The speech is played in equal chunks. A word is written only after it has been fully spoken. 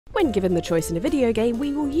When given the choice in a video game,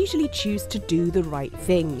 we will usually choose to do the right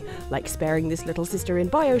thing, like sparing this little sister in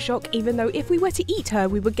Bioshock, even though if we were to eat her,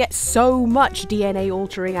 we would get so much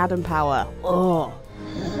DNA-altering Adam power. Ugh.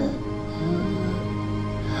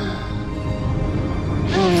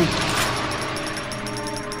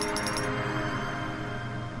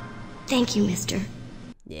 Thank you, mister.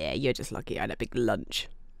 Yeah, you're just lucky I had a big lunch.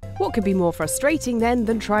 What could be more frustrating then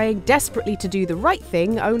than trying desperately to do the right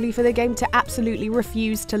thing only for the game to absolutely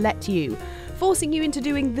refuse to let you, forcing you into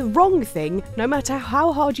doing the wrong thing no matter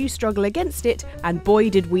how hard you struggle against it, and boy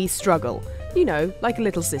did we struggle. You know, like a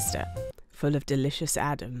little sister. Full of delicious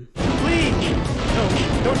Adam. Please!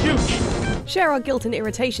 No, don't shoot! Share our guilt and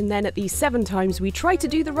irritation then at these 7 times we tried to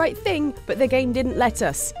do the right thing, but the game didn't let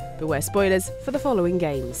us. Beware spoilers for the following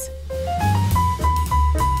games.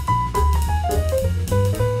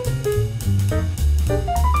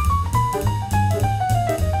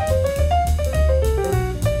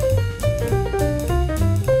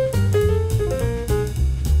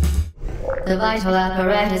 The vital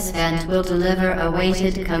apparatus vent will deliver a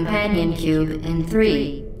weighted companion cube in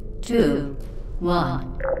 3, 2,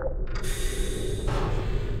 1.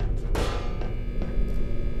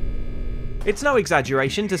 It's no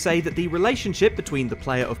exaggeration to say that the relationship between the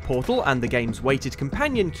player of Portal and the game's weighted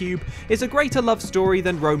companion cube is a greater love story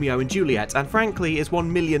than Romeo and Juliet, and frankly is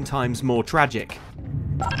 1,000,000 times more tragic.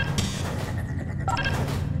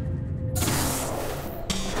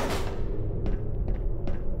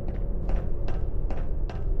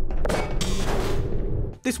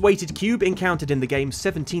 This weighted cube encountered in the game's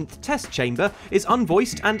 17th test chamber is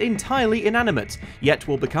unvoiced and entirely inanimate, yet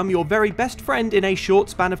will become your very best friend in a short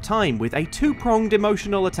span of time with a 2-pronged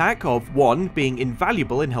emotional attack of 1. Being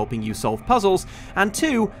invaluable in helping you solve puzzles, and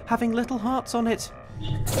 2. Having little hearts on it.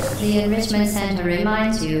 The Enrichment Center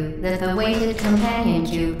reminds you that the weighted companion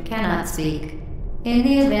cube cannot speak. In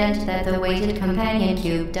the event that the weighted companion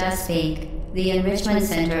cube does speak, the Enrichment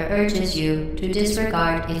Center urges you to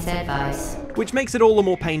disregard its advice. Which makes it all the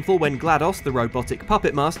more painful when GLaDOS, the robotic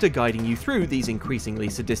puppet master guiding you through these increasingly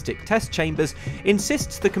sadistic test chambers,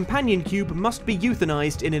 insists the companion cube must be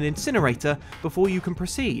euthanized in an incinerator before you can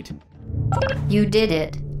proceed. You did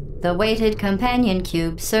it. The weighted companion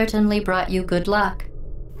cube certainly brought you good luck.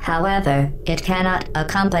 However, it cannot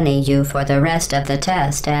accompany you for the rest of the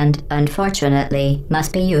test and, unfortunately,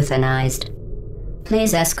 must be euthanized.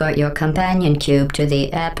 Please escort your companion cube to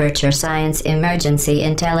the Aperture Science Emergency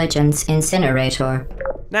Intelligence Incinerator.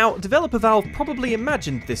 Now, developer Valve probably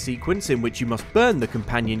imagined this sequence in which you must burn the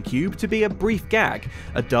companion cube to be a brief gag,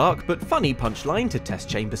 a dark but funny punchline to Test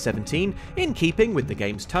Chamber 17, in keeping with the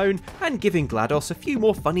game's tone, and giving GLaDOS a few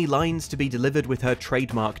more funny lines to be delivered with her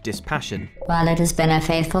trademark dispassion. While it has been a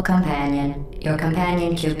faithful companion, your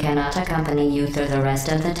companion cube cannot accompany you through the rest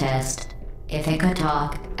of the test. If it could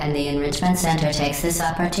talk, and the Enrichment Center takes this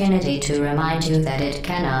opportunity to remind you that it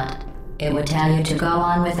cannot, it would tell you to go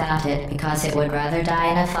on without it because it would rather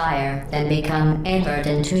die in a fire than become a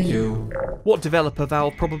burden to you. What developer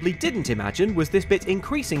Valve probably didn't imagine was this bit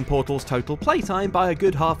increasing Portal's total playtime by a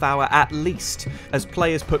good half hour at least, as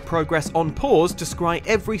players put progress on pause to scry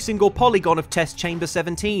every single polygon of Test Chamber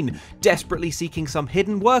 17, desperately seeking some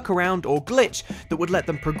hidden workaround or glitch that would let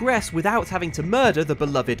them progress without having to murder the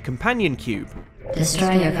beloved companion cube.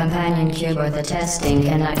 Destroy your companion cube or the testing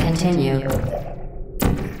cannot continue.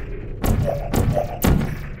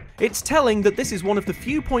 It's telling that this is one of the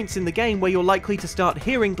few points in the game where you're likely to start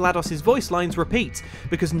hearing GLaDOS's voice lines repeat,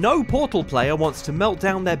 because no Portal player wants to melt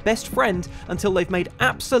down their best friend until they've made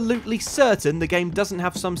absolutely certain the game doesn't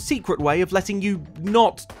have some secret way of letting you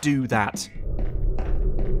not do that.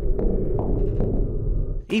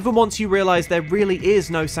 Even once you realise there really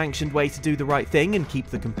is no sanctioned way to do the right thing and keep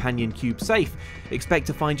the companion cube safe, expect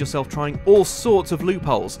to find yourself trying all sorts of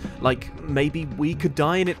loopholes, like maybe we could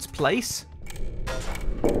die in its place?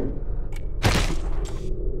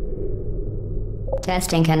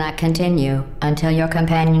 Testing cannot continue until your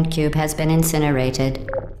companion cube has been incinerated.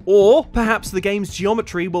 Or perhaps the game's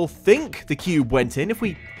geometry will think the cube went in if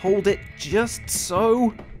we hold it just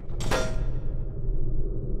so.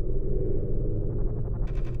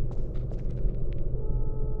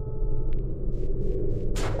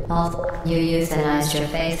 You euthanized your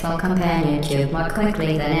faithful companion cube more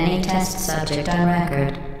quickly than any test subject on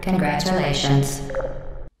record. Congratulations.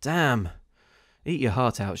 Damn. Eat your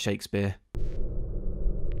heart out, Shakespeare.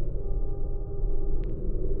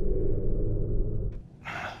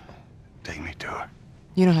 Take me to her.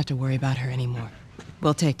 You don't have to worry about her anymore.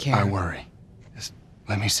 We'll take care I of her. worry. Just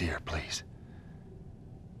let me see her, please.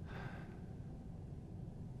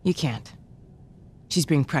 You can't. She's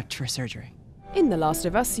being prepped for surgery. In The Last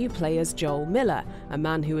of Us, you play as Joel Miller, a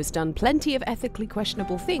man who has done plenty of ethically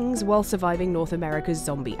questionable things while surviving North America's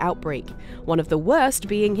zombie outbreak. One of the worst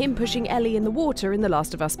being him pushing Ellie in the water in The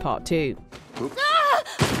Last of Us Part 2.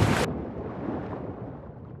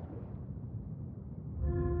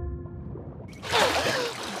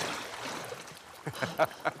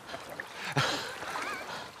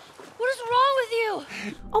 What is wrong with you?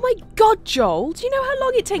 Oh my god, Joel, do you know how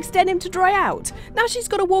long it takes denim to dry out? Now she's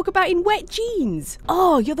got to walk about in wet jeans.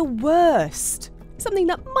 Oh, you're the worst. Something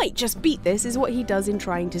that might just beat this is what he does in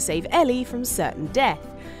trying to save Ellie from certain death.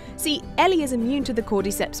 See, Ellie is immune to the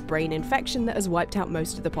cordyceps brain infection that has wiped out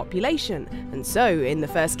most of the population, and so, in the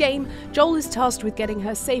first game, Joel is tasked with getting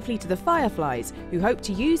her safely to the Fireflies, who hope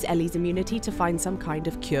to use Ellie's immunity to find some kind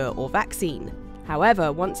of cure or vaccine.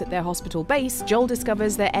 However, once at their hospital base, Joel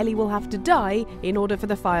discovers that Ellie will have to die in order for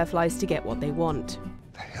the Fireflies to get what they want.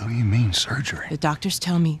 The hell do you mean, surgery? The doctors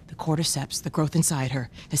tell me the cordyceps, the growth inside her,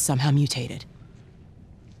 has somehow mutated.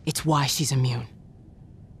 It's why she's immune.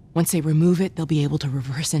 Once they remove it, they'll be able to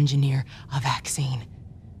reverse engineer a vaccine.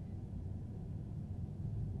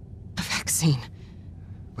 A vaccine.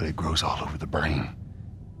 But it grows all over the brain.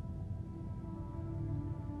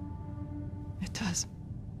 It does.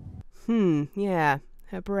 Yeah,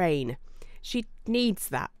 her brain. She needs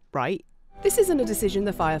that, right? This isn't a decision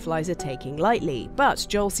the Fireflies are taking lightly, but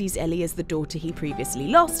Joel sees Ellie as the daughter he previously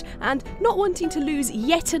lost, and not wanting to lose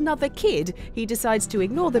yet another kid, he decides to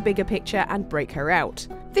ignore the bigger picture and break her out.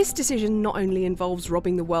 This decision not only involves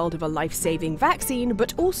robbing the world of a life-saving vaccine,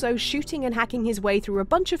 but also shooting and hacking his way through a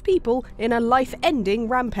bunch of people in a life-ending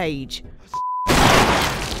rampage.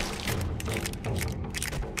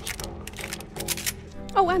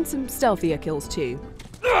 Oh, and some stealthier kills too.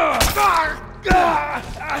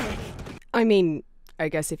 I mean, I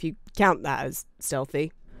guess if you count that as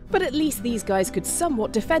stealthy. But at least these guys could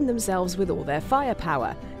somewhat defend themselves with all their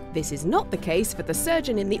firepower. This is not the case for the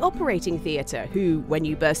surgeon in the operating theatre, who, when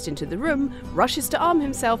you burst into the room, rushes to arm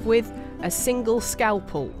himself with a single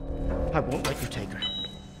scalpel. I won't let you take her.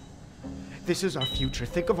 This is our future.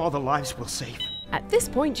 Think of all the lives we'll save. At this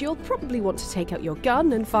point, you'll probably want to take out your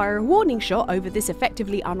gun and fire a warning shot over this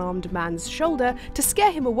effectively unarmed man's shoulder to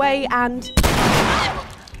scare him away and...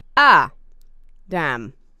 Ah!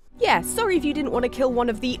 Damn. Yeah, sorry if you didn't want to kill one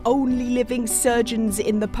of the only living surgeons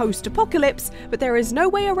in the post-apocalypse, but there is no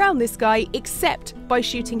way around this guy except by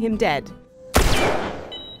shooting him dead.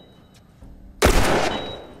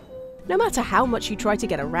 No matter how much you try to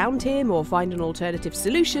get around him or find an alternative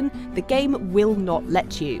solution, the game will not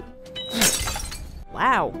let you.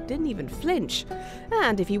 Wow, didn't even flinch.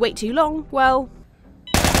 And if you wait too long, well...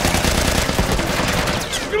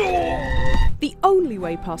 The only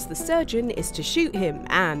way past the surgeon is to shoot him,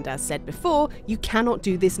 and as said before, you cannot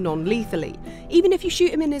do this non-lethally. Even if you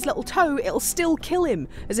shoot him in his little toe, it'll still kill him,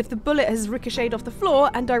 as if the bullet has ricocheted off the floor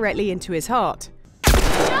and directly into his heart.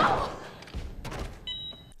 No!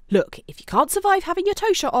 Look, if you can't survive having your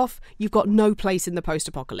toe shot off, you've got no place in the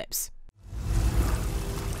post-apocalypse.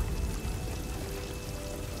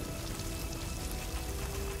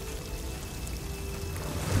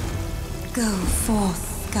 Go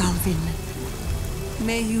forth, Galvin.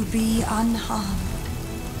 May you be unharmed.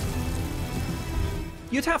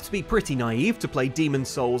 You'd have to be pretty naive to play Demon's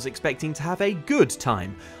Souls expecting to have a good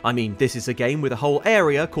time. I mean, this is a game with a whole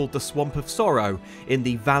area called the Swamp of Sorrow, in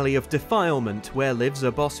the Valley of Defilement, where lives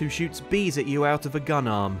a boss who shoots bees at you out of a gun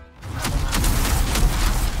arm.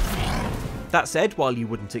 That said, while you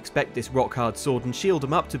wouldn't expect this rock-hard sword and shield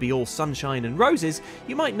 'em up to be all sunshine and roses,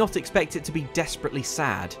 you might not expect it to be desperately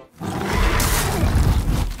sad.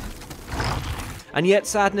 And yet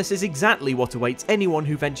sadness is exactly what awaits anyone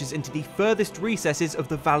who ventures into the furthest recesses of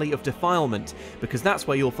the Valley of Defilement, because that's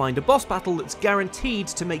where you'll find a boss battle that's guaranteed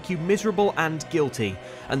to make you miserable and guilty,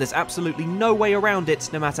 and there's absolutely no way around it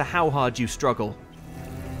no matter how hard you struggle.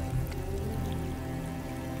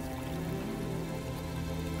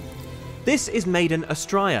 This is Maiden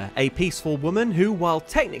Xtra, a peaceful woman who, while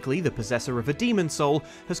technically the possessor of a demon soul,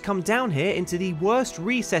 has come down here into the worst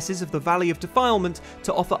recesses of the Valley of Defilement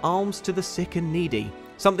to offer alms to the sick and needy.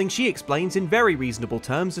 Something she explains in very reasonable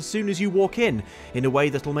terms as soon as you walk in a way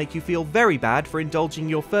that'll make you feel very bad for indulging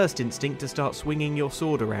your first instinct to start swinging your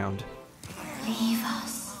sword around. Leave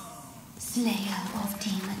us, Slayer of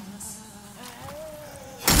Demons.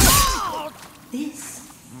 This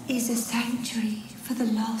is a sanctuary for the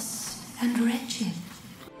lost and wretched.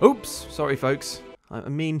 Oops, sorry folks. I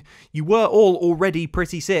mean, you were all already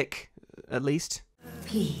pretty sick, at least.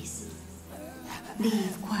 Please,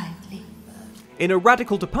 leave quietly. In a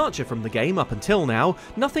radical departure from the game up until now,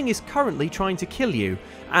 nothing is currently trying to kill you,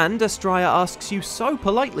 and Xtra asks you so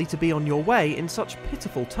politely to be on your way in such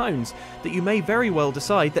pitiful tones that you may very well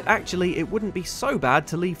decide that actually it wouldn't be so bad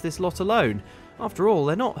to leave this lot alone. After all,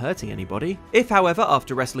 they're not hurting anybody. If, however,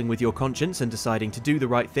 after wrestling with your conscience and deciding to do the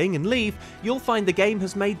right thing and leave, you'll find the game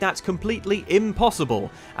has made that completely impossible,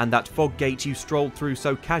 and that fog gate you strolled through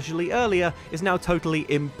so casually earlier is now totally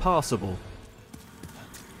impassable.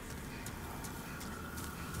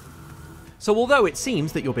 So although it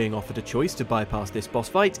seems that you're being offered a choice to bypass this boss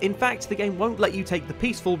fight, in fact the game won't let you take the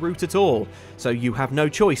peaceful route at all, so you have no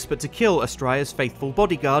choice but to kill Xtra's faithful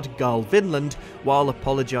bodyguard, Garl Vinland, while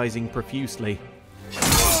apologising profusely.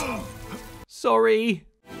 Sorry.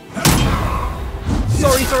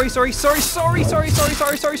 Sorry.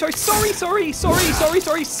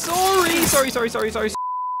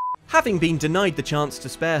 Having been denied the chance to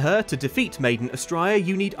spare her to defeat Maiden Xtra,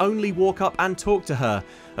 you need only walk up and talk to her,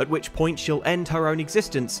 at which point she'll end her own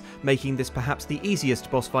existence, making this perhaps the easiest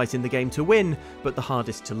boss fight in the game to win, but the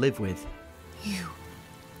hardest to live with. You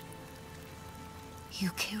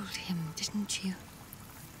killed him, didn't you?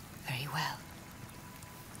 Very well.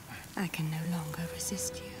 I can no longer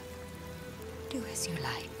resist you. Do as you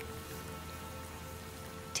like.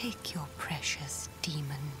 Take your precious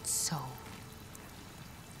demon soul.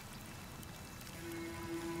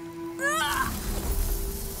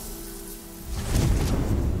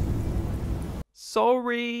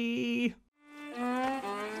 Sorry.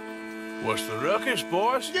 What's the ruckus,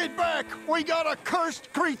 boys? Get back! We got a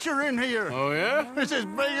cursed creature in here! Oh, yeah? It's as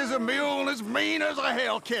big as a mule and as mean as a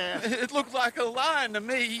hellcat. It looked like a lion to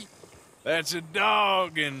me. That's a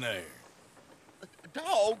dog in there. A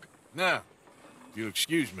dog? Now, if you'll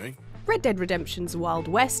excuse me. Red Dead Redemption's Wild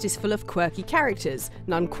West is full of quirky characters,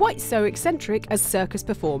 none quite so eccentric as circus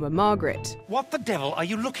performer Margaret. What the devil are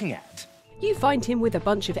you looking at? You find him with a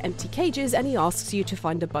bunch of empty cages and he asks you to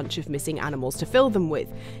find a bunch of missing animals to fill them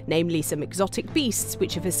with, namely some exotic beasts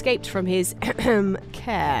which have escaped from his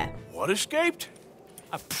care. What escaped?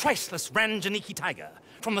 A priceless Ranjaniki tiger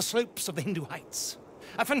from the slopes of the Hindu Heights.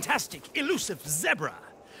 A fantastic, elusive zebra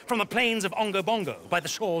from the plains of Ongo Bongo by the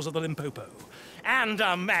shores of the Limpopo. And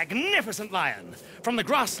a magnificent lion from the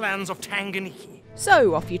grasslands of Tanganyika.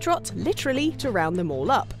 So off you trot, literally, to round them all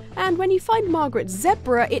up. And when you find Margaret's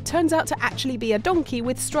zebra, it turns out to actually be a donkey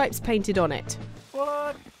with stripes painted on it.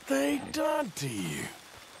 What they done to you?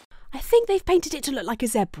 I think they've painted it to look like a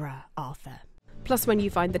zebra, Arthur. Plus, when you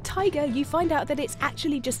find the tiger, you find out that it's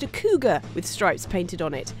actually just a cougar with stripes painted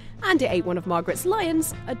on it. And it ate one of Margaret's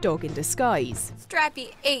lions, a dog in disguise.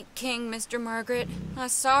 Strappy ate King, Mr. Margaret. I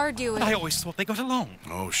saw her do it. I always thought they got along.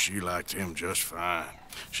 Oh, she liked him just fine.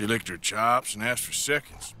 She licked her chops and asked for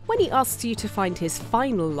seconds. When he asks you to find his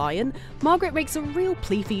final lion, Margaret makes a real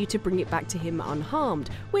plea for you to bring it back to him unharmed,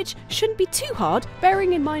 which shouldn't be too hard,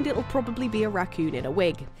 bearing in mind it'll probably be a raccoon in a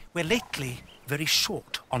wig. We're lately very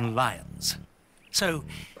short on lions. So,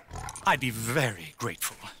 I'd be very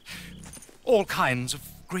grateful. All kinds of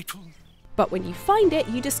grateful. But when you find it,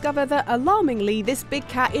 you discover that, alarmingly, this big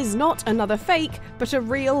cat is not another fake, but a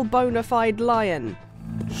real bona fide lion.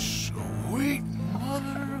 Sweet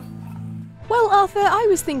mother. Well, Arthur, I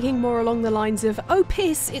was thinking more along the lines of, oh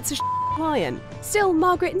piss, it's a lion. Still,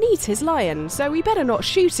 Margaret needs his lion, so we better not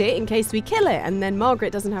shoot it in case we kill it, and then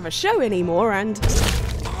Margaret doesn't have a show anymore, and...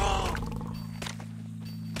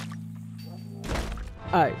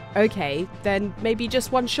 Oh, okay, then maybe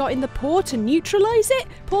just one shot in the paw to neutralise it?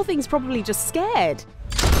 Poor thing's probably just scared.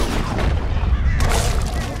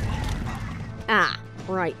 Ah,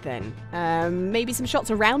 right then. Maybe some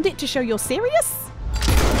shots around it to show you're serious?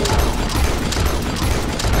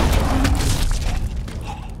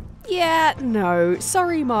 Yeah, no,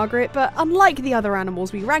 sorry Margaret, but unlike the other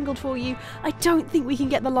animals we wrangled for you, I don't think we can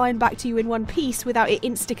get the lion back to you in one piece without it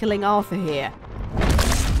insta-killing Arthur here.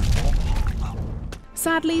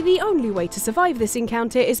 Sadly, the only way to survive this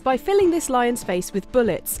encounter is by filling this lion's face with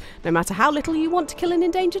bullets, no matter how little you want to kill an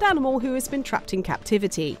endangered animal who has been trapped in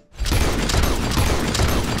captivity.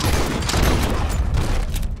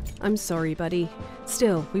 I'm sorry, buddy.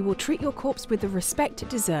 Still, we will treat your corpse with the respect it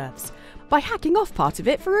deserves, by hacking off part of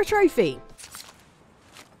it for a trophy.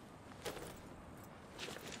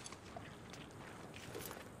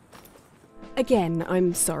 Again,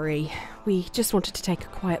 I'm sorry. We just wanted to take a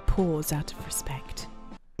quiet pause out of respect.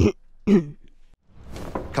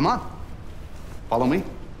 Come on. Follow me.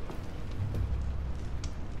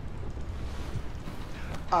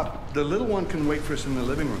 The little one can wait for us in the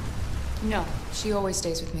living room. No, she always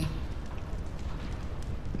stays with me.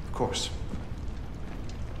 Of course.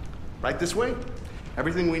 Right this way?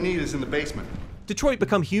 Everything we need is in the basement. Detroit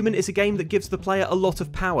Become Human is a game that gives the player a lot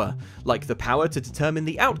of power, like the power to determine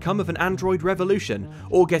the outcome of an android revolution,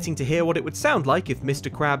 or getting to hear what it would sound like if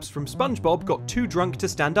Mr. Krabs from SpongeBob got too drunk to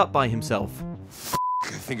stand up by himself. I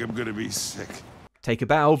think I'm gonna be sick. Take a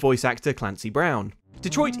bow, voice actor Clancy Brown.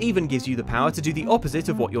 Detroit even gives you the power to do the opposite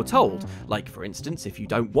of what you're told. Like, for instance, if you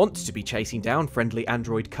don't want to be chasing down friendly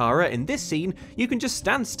android Kara in this scene, you can just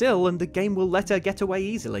stand still and the game will let her get away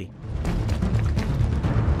easily.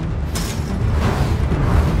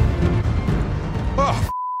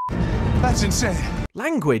 Oh, that's insane.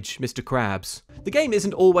 Language, Mr. Krabs. The game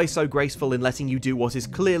isn't always so graceful in letting you do what is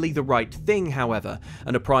clearly the right thing, however,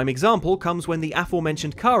 and a prime example comes when the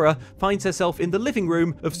aforementioned Kara finds herself in the living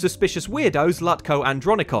room of suspicious weirdo Zlatko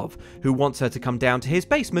Andronikov, who wants her to come down to his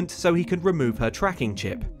basement so he can remove her tracking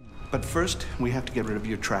chip. But first, we have to get rid of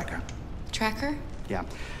your tracker. Tracker? Yeah.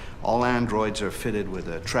 All androids are fitted with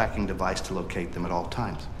a tracking device to locate them at all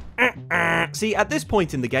times. See, at this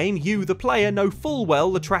point in the game, you, the player, know full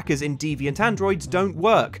well the trackers in deviant androids don't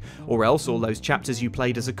work, or else all those chapters you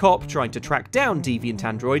played as a cop trying to track down deviant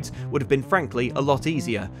androids would have been frankly a lot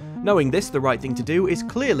easier. Knowing this, the right thing to do is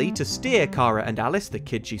clearly to steer Kara and Alice, the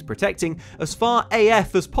kid she's protecting, as far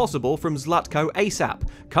AF as possible from Zlatko ASAP.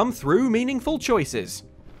 Come through meaningful choices.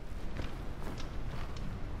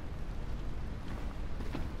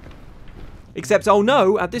 Except, oh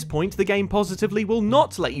no, at this point the game positively will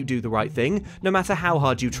not let you do the right thing, no matter how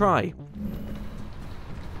hard you try.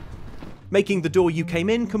 Making the door you came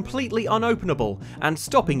in completely unopenable, and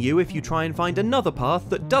stopping you if you try and find another path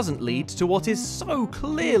that doesn't lead to what is so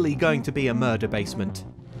clearly going to be a murder basement.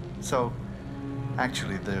 So,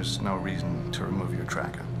 actually, there's no reason to remove your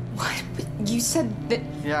tracker. What? But you said that...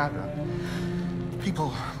 Yeah,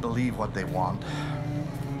 people believe what they want.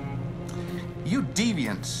 You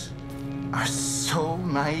deviants are so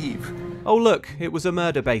naive. Oh look, it was a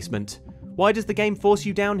murder basement. Why does the game force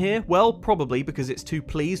you down here? Well, probably because it's too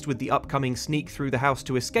pleased with the upcoming sneak through the house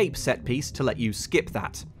to escape set piece to let you skip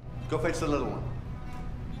that. Go fetch the little one.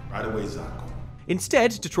 Right away, Zlatko.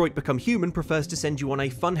 Instead, Detroit Become Human prefers to send you on a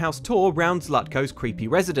funhouse tour round Zlatko's creepy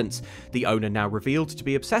residence, the owner now revealed to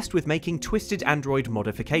be obsessed with making twisted android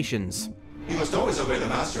modifications. You must always obey the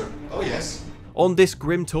master. Oh yes. On this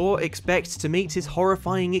grim tour, expect to meet his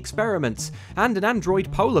horrifying experiments, and an android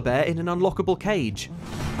polar bear in an unlockable cage.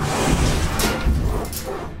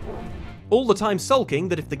 All the time sulking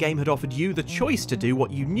that if the game had offered you the choice to do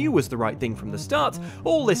what you knew was the right thing from the start,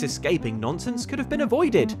 all this escaping nonsense could have been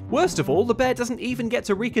avoided. Worst of all, the bear doesn't even get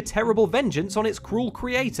to wreak a terrible vengeance on its cruel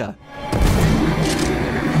creator.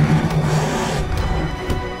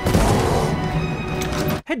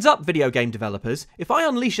 Heads up, video game developers, if I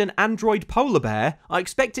unleash an android polar bear, I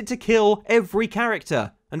expect it to kill every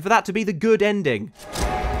character, and for that to be the good ending.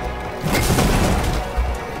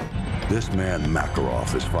 This man,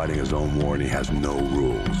 Makarov, is fighting his own war and he has no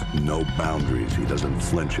rules, no boundaries. He doesn't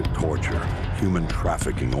flinch at torture, human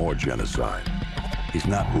trafficking, or genocide. He's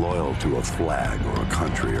not loyal to a flag or a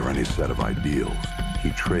country or any set of ideals.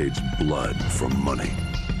 He trades blood for money.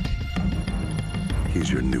 He's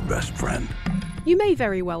your new best friend. You may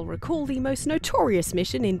very well recall the most notorious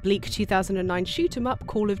mission in bleak 2009 shoot-'em-up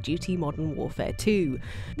Call of Duty Modern Warfare 2.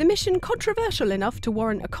 The mission controversial enough to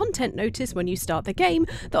warrant a content notice when you start the game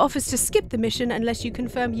that offers to skip the mission unless you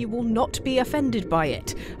confirm you will not be offended by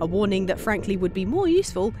it. A warning that frankly would be more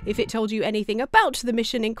useful if it told you anything about the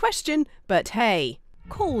mission in question, but hey.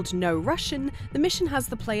 Called No Russian, the mission has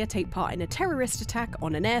the player take part in a terrorist attack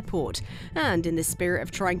on an airport. And in the spirit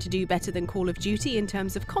of trying to do better than Call of Duty in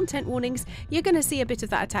terms of content warnings, you're going to see a bit of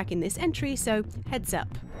that attack in this entry, so heads up.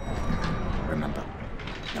 Remember,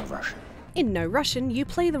 no Russian. In No Russian, you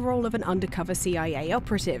play the role of an undercover CIA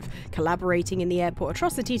operative, collaborating in the airport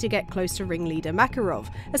atrocity to get close to ringleader Makarov,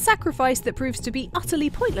 a sacrifice that proves to be utterly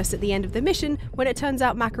pointless at the end of the mission when it turns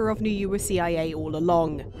out Makarov knew you were CIA all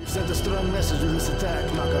along. You sent a strong message with this attack,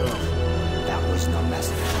 Makarov. That was no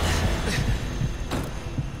message.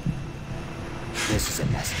 This is a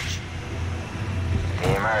message.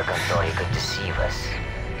 The Americans thought he could deceive us.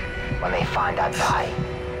 When they find I die,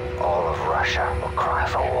 all of Russia will cry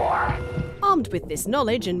for war. Armed with this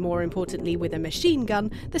knowledge, and more importantly with a machine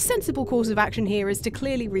gun, the sensible course of action here is to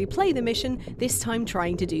clearly replay the mission, this time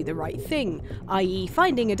trying to do the right thing, i.e.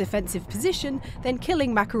 finding a defensive position, then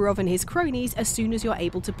killing Makarov and his cronies as soon as you're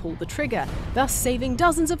able to pull the trigger, thus saving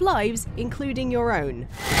dozens of lives, including your own.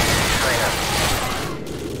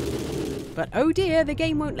 But oh dear, the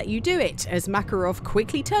game won't let you do it, as Makarov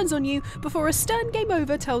quickly turns on you before a stern game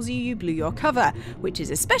over tells you blew your cover, which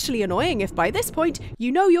is especially annoying if by this point you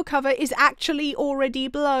know your cover is actually already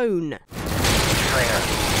blown.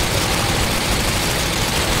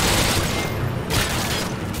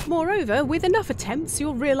 However, with enough attempts,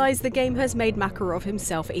 you'll realise the game has made Makarov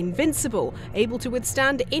himself invincible, able to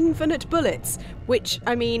withstand infinite bullets, which,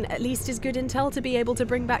 I mean, at least is good intel to be able to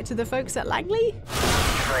bring back to the folks at Langley.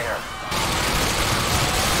 Traitor.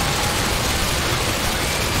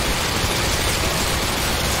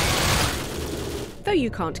 Though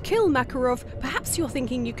you can't kill Makarov, perhaps you're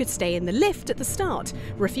thinking you could stay in the lift at the start,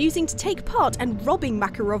 refusing to take part and robbing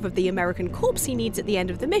Makarov of the American corpse he needs at the end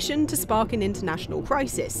of the mission to spark an international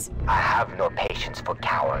crisis. I have no patience for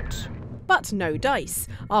cowards. But no dice.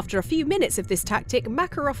 After a few minutes of this tactic,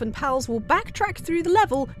 Makarov and pals will backtrack through the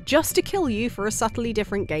level just to kill you for a subtly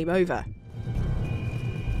different game over.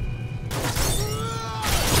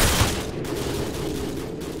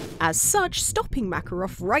 As such, stopping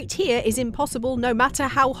Makarov right here is impossible no matter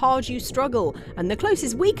how hard you struggle, and the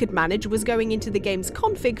closest we could manage was going into the game's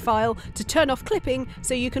config file to turn off clipping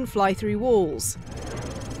so you can fly through walls.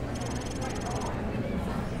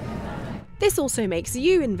 This also makes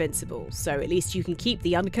you invincible, so at least you can keep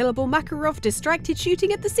the unkillable Makarov distracted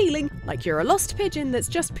shooting at the ceiling like you're a lost pigeon that's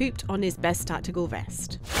just pooped on his best tactical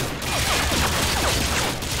vest.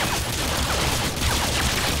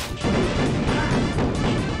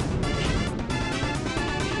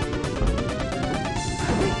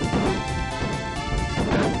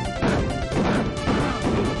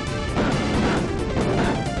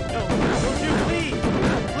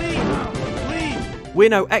 We're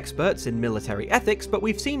no experts in military ethics, but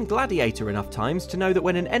we've seen Gladiator enough times to know that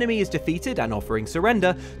when an enemy is defeated and offering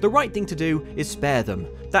surrender, the right thing to do is spare them.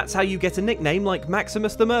 That's how you get a nickname like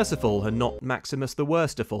Maximus the Merciful and not Maximus the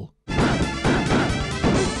Worsterful.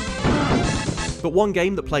 But one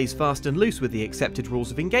game that plays fast and loose with the accepted rules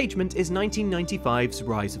of engagement is 1995's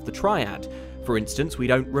Rise of the Triad. For instance, we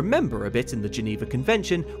don't remember a bit in the Geneva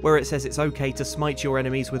Convention where it says it's okay to smite your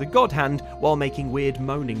enemies with a god hand while making weird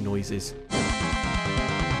moaning noises.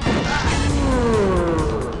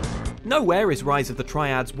 Nowhere is Rise of the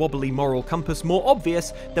Triad's wobbly moral compass more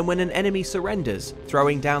obvious than when an enemy surrenders,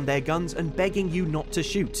 throwing down their guns and begging you not to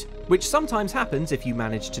shoot, which sometimes happens if you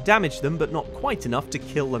manage to damage them but not quite enough to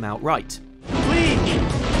kill them outright. Please!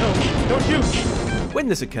 No, don't shoot! When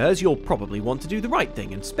this occurs, you'll probably want to do the right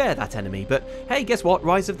thing and spare that enemy, but hey, guess what?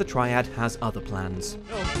 Rise of the Triad has other plans.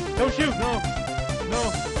 No, don't shoot! No!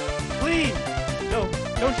 No! Please! No,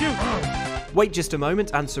 don't shoot! Wait just a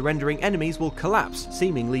moment and surrendering enemies will collapse,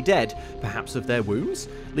 seemingly dead, perhaps of their wounds,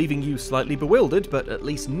 leaving you slightly bewildered but at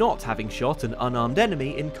least not having shot an unarmed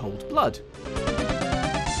enemy in cold blood.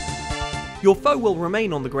 Your foe will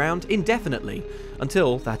remain on the ground indefinitely,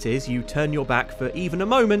 until, that is, you turn your back for even a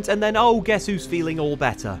moment and then, oh, guess who's feeling all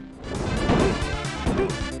better?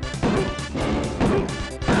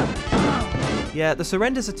 Yeah, the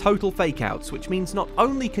surrenders are total fake-outs, which means not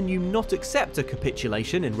only can you not accept a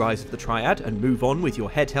capitulation in Rise of the Triad and move on with your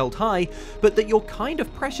head held high, but that you're kind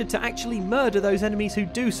of pressured to actually murder those enemies who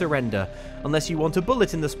do surrender, unless you want a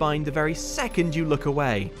bullet in the spine the very second you look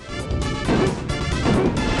away.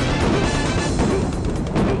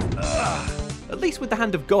 At least with the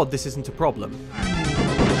Hand of God, this isn't a problem.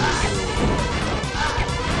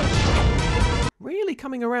 Really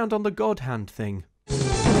coming around on the God hand thing.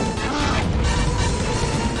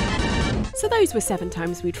 So those were 7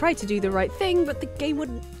 times we tried to do the right thing, but the game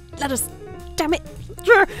wouldn't let us. Damn it!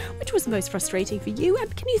 Which was the most frustrating for you,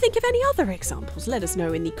 and can you think of any other examples? Let us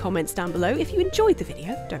know in the comments down below. If you enjoyed the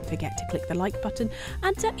video, don't forget to click the like button,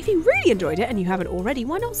 and if you really enjoyed it and you haven't already,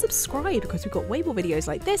 why not subscribe, because we've got way more videos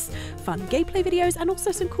like this, fun gameplay videos, and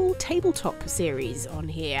also some cool tabletop series on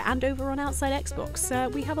here and over on Outside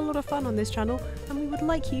Xbox. We have a lot of fun on this channel and we would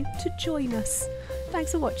like you to join us.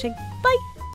 Thanks for watching. Bye!